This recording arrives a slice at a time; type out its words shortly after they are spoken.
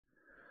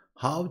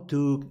how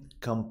to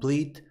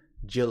complete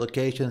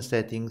geolocation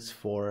settings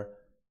for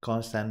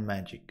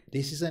ConsentMagic.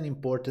 This is an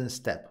important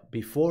step.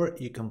 Before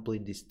you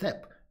complete this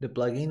step, the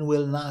plugin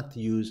will not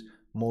use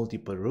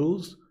multiple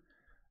rules.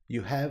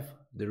 You have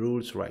the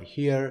rules right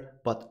here,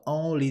 but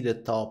only the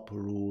top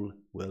rule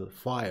will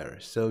fire.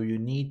 So you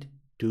need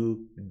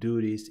to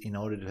do this in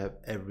order to have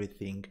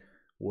everything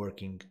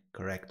working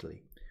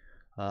correctly.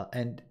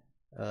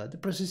 The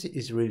process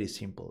is really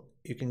simple.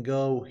 You can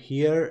go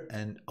here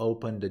and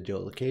open the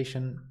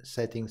geolocation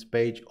settings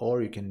page,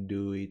 or you can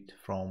do it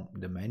from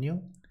the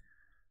menu.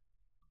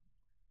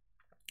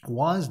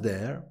 Once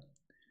there,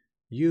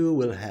 you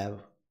will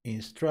have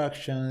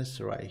instructions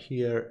right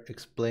here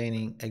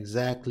explaining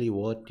exactly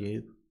what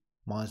you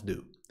must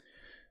do.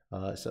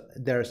 So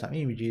there are some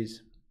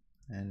images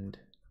and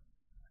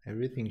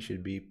everything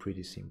should be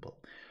pretty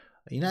simple.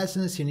 In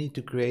essence, you need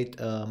to create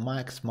a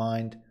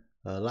MaxMind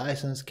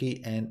license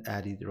key and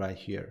add it right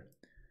here.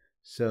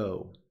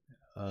 So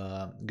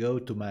go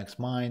to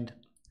MaxMind,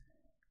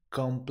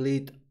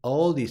 complete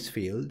all these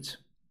fields,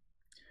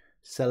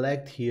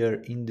 select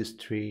here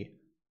industry,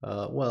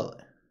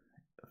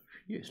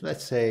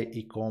 let's say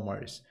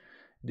e-commerce,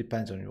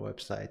 depends on your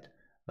website.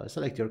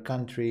 Select your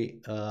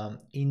country,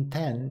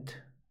 intent,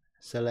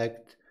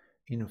 select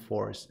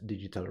enforce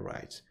digital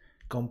rights.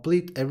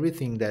 Complete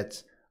everything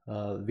that's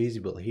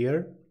visible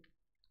here,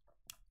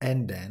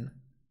 and then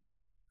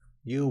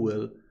you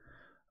will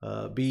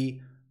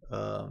be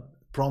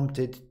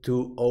prompted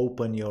to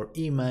open your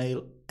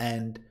email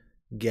and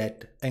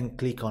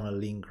click on a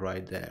link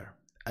right there.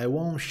 I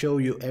won't show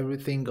you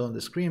everything on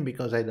the screen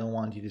because I don't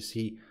want you to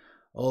see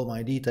all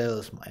my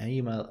details, my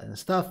email and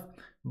stuff,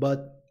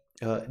 but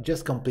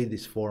just complete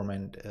this form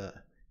and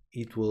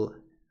it will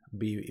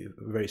be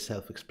very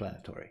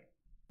self-explanatory.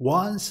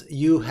 Once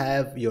you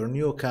have your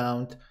new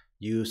account,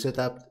 you set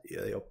up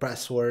your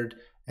password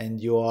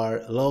and you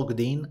are logged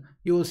in,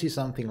 you will see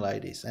something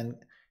like this, and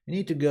you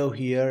need to go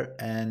here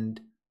and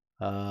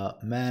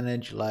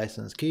manage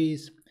license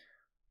keys.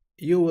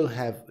 You will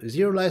have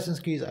 0 license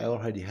keys. I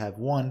already have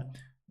one.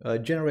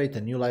 Generate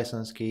a new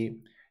license key.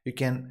 You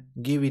can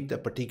give it a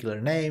particular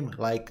name,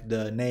 like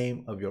the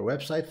name of your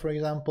website, for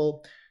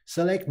example.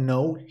 Select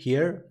no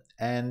here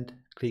and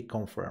click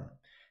confirm.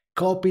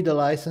 Copy the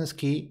license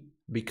key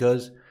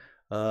because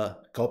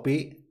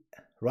copy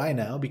right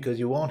now because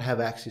you won't have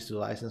access to the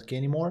license key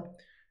anymore.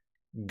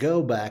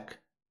 Go back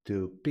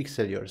to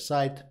pixel your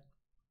site,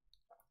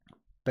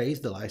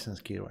 paste the license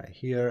key right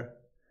here,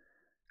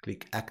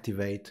 click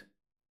activate,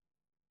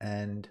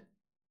 and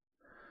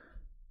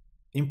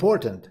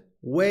important,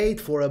 wait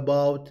for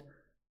about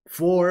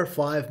 4 or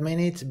 5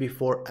 minutes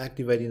before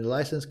activating the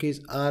license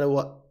keys,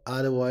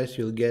 otherwise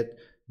you'll get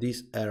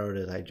this error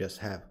that I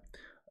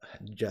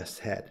just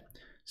had.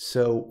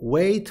 So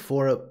wait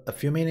for a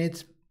few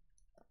minutes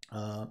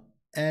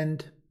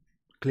and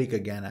click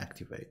again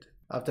activate.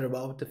 After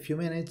about a few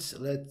minutes,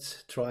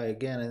 let's try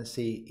again and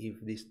see if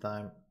this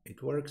time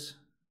it works.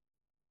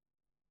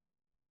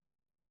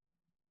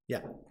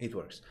 Yeah, it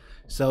works.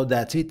 So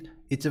that's it.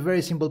 It's a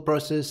very simple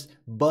process,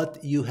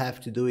 but you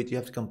have to do it. You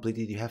have to complete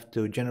it. You have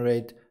to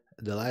generate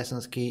the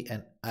license key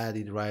and add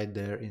it right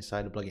there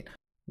inside the plugin.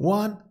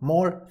 One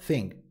more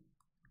thing.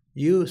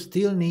 You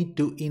still need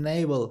to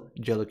enable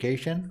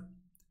geolocation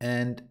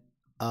and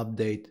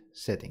update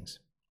settings.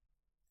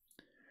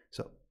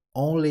 So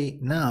only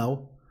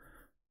now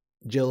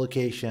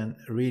geolocation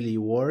really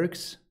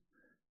works,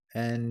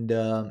 and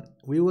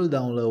we will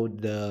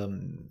download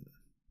the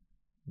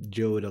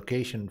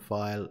geolocation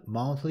file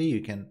monthly.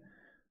 You can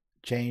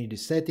change the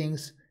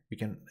settings. You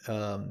can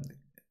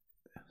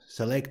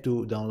select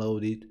to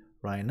download it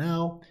right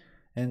now,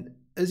 and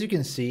as you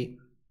can see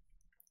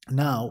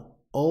now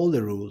all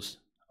the rules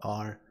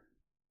are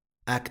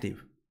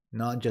active,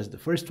 not just the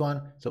first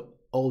one. So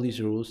all these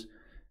rules,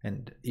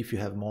 and if you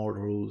have more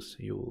rules,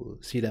 you will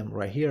see them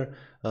right here.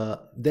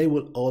 They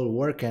will all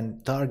work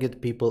and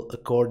target people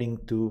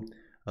according to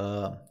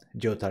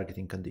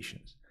geo-targeting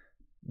conditions.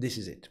 This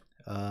is it.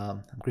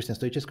 I'm Cristian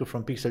Stoicescu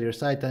from Pixel Your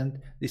Site, and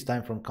this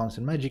time from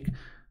ConsentMagic.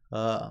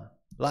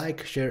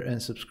 Like, share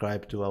and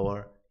subscribe to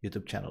our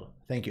YouTube channel.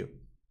 Thank you.